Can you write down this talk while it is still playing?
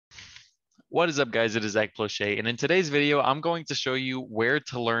What is up, guys? It is Zach Plochet, and in today's video, I'm going to show you where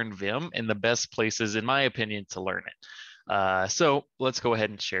to learn Vim and the best places, in my opinion, to learn it. So let's go ahead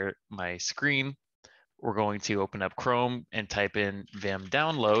and share my screen. We're going to open up Chrome and type in Vim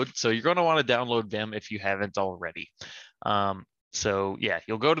download. So you're going to want to download Vim if you haven't already. So yeah,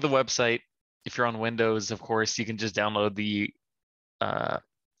 you'll go to the website. If you're on Windows, of course, you can just download the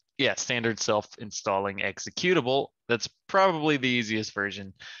standard self-installing executable. That's probably the easiest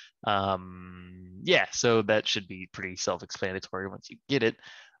version. So that should be pretty self-explanatory once you get it.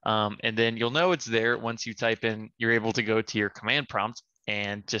 And then you'll know it's there once you type in, you're able to go to your command prompt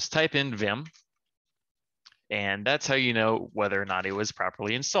and just type in Vim. And that's how you know whether or not it was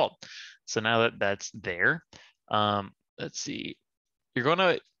properly installed. So now that that's there, let's see. You're going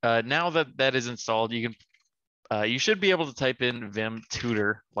to, now that that is installed, you should be able to type in Vim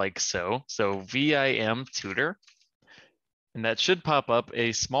Tutor like so. So Vim Tutor. And that should pop up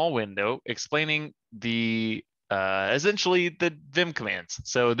a small window explaining the essentially the Vim commands.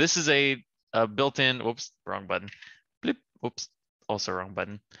 So this is a built-in, oops, wrong button. Blip, oops, also wrong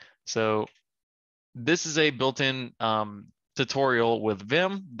button. So this is a built-in tutorial with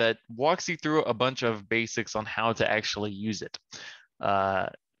Vim that walks you through a bunch of basics on how to actually use it.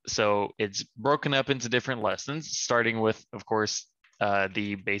 So it's broken up into different lessons, starting with, of course,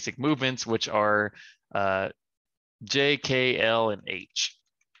 the basic movements, which are J, K, L, and H.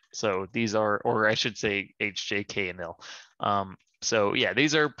 So these are, or I should say H, J, K, and L. So yeah,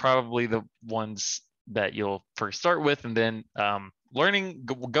 these are probably the ones that you'll first start with, and then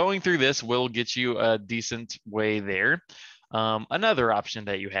going through this will get you a decent way there. Another option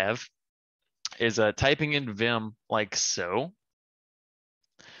that you have is typing in Vim like so.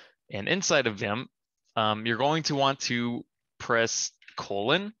 And inside of Vim, you're going to want to press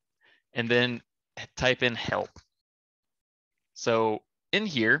colon and then type in help. So in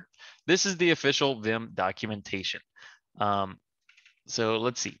here, this is the official Vim documentation. So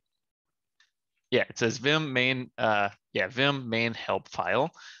let's see. Yeah, it says Vim main, Vim main help file.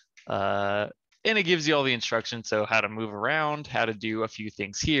 And it gives you all the instructions. So how to move around, how to do a few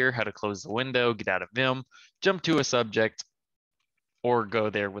things here, how to close the window, get out of Vim, jump to a subject, or go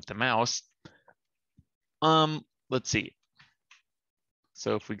there with the mouse. Let's see.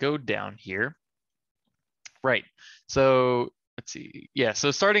 So if we go down here, right. So let's see. Yeah, so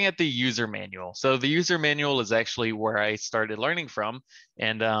starting at the user manual. So the user manual is actually where I started learning from.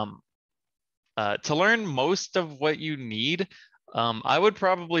 And to learn most of what you need, I would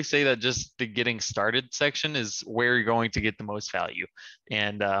probably say that just the getting started section is where you're going to get the most value.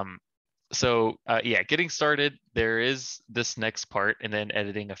 And getting started, there is this next part, and then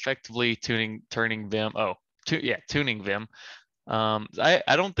editing effectively, tuning Vim. Tuning Vim.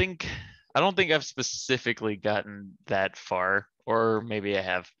 I don't think I've specifically gotten that far, or maybe I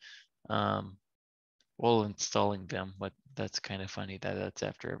have. Well, installing Vim, but that's kind of funny that that's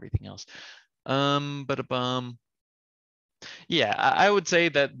after everything else. Yeah, I would say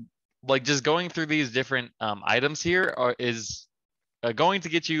that like just going through these different items here is going to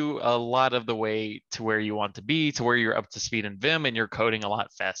get you a lot of the way to where you want to be, to where you're up to speed in Vim and you're coding a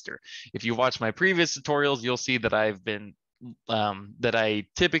lot faster. If you watch my previous tutorials, you'll see that that I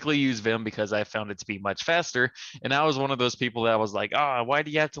typically use Vim because I found it to be much faster. And I was one of those people that was like, why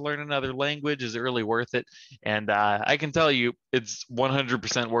do you have to learn another language? Is it really worth it? And I can tell you it's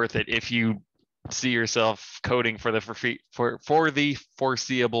 100% worth it if you see yourself coding for the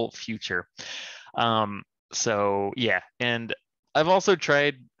foreseeable future. So yeah, and I've also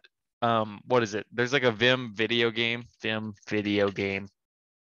tried, what is it? There's like a Vim video game.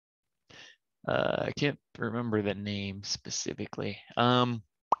 I can't remember the name specifically.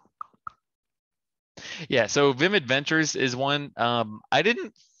 Yeah, so Vim Adventures is one. I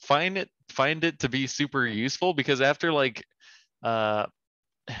didn't find it to be super useful because after like,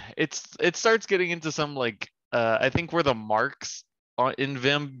 it starts getting into some like, I think where the marks in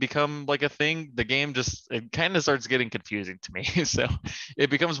Vim become like a thing, the game it kind of starts getting confusing to me. So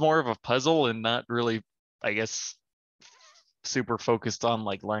it becomes more of a puzzle and not really, I guess, super focused on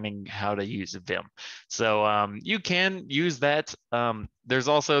like learning how to use Vim. So you can use that. There's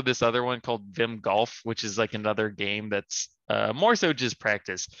also this other one called Vim Golf, which is like another game that's more so just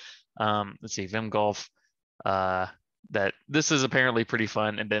practice. Let's see, Vim Golf. That this is apparently pretty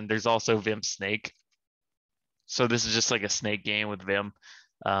fun. And then there's also Vim Snake. So this is just like a snake game with Vim.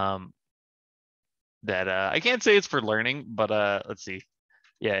 That I can't say it's for learning, but let's see.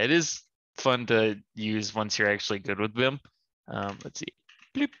 Yeah, it is fun to use once you're actually good with Vim. Let's see.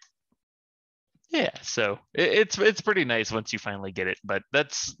 Bloop. Yeah, so it's pretty nice once you finally get it, but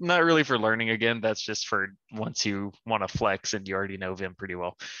that's not really for learning again. That's just for once you want to flex and you already know Vim pretty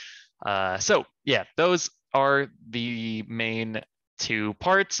well. So yeah, those are the main two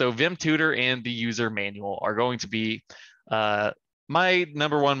parts. So Vim Tutor and the user manual are going to be my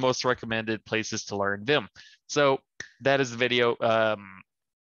number one most recommended places to learn Vim. So that is the video.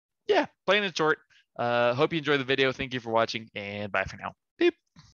 Yeah, plain and short. Hope you enjoyed the video. Thank you for watching, and bye for now.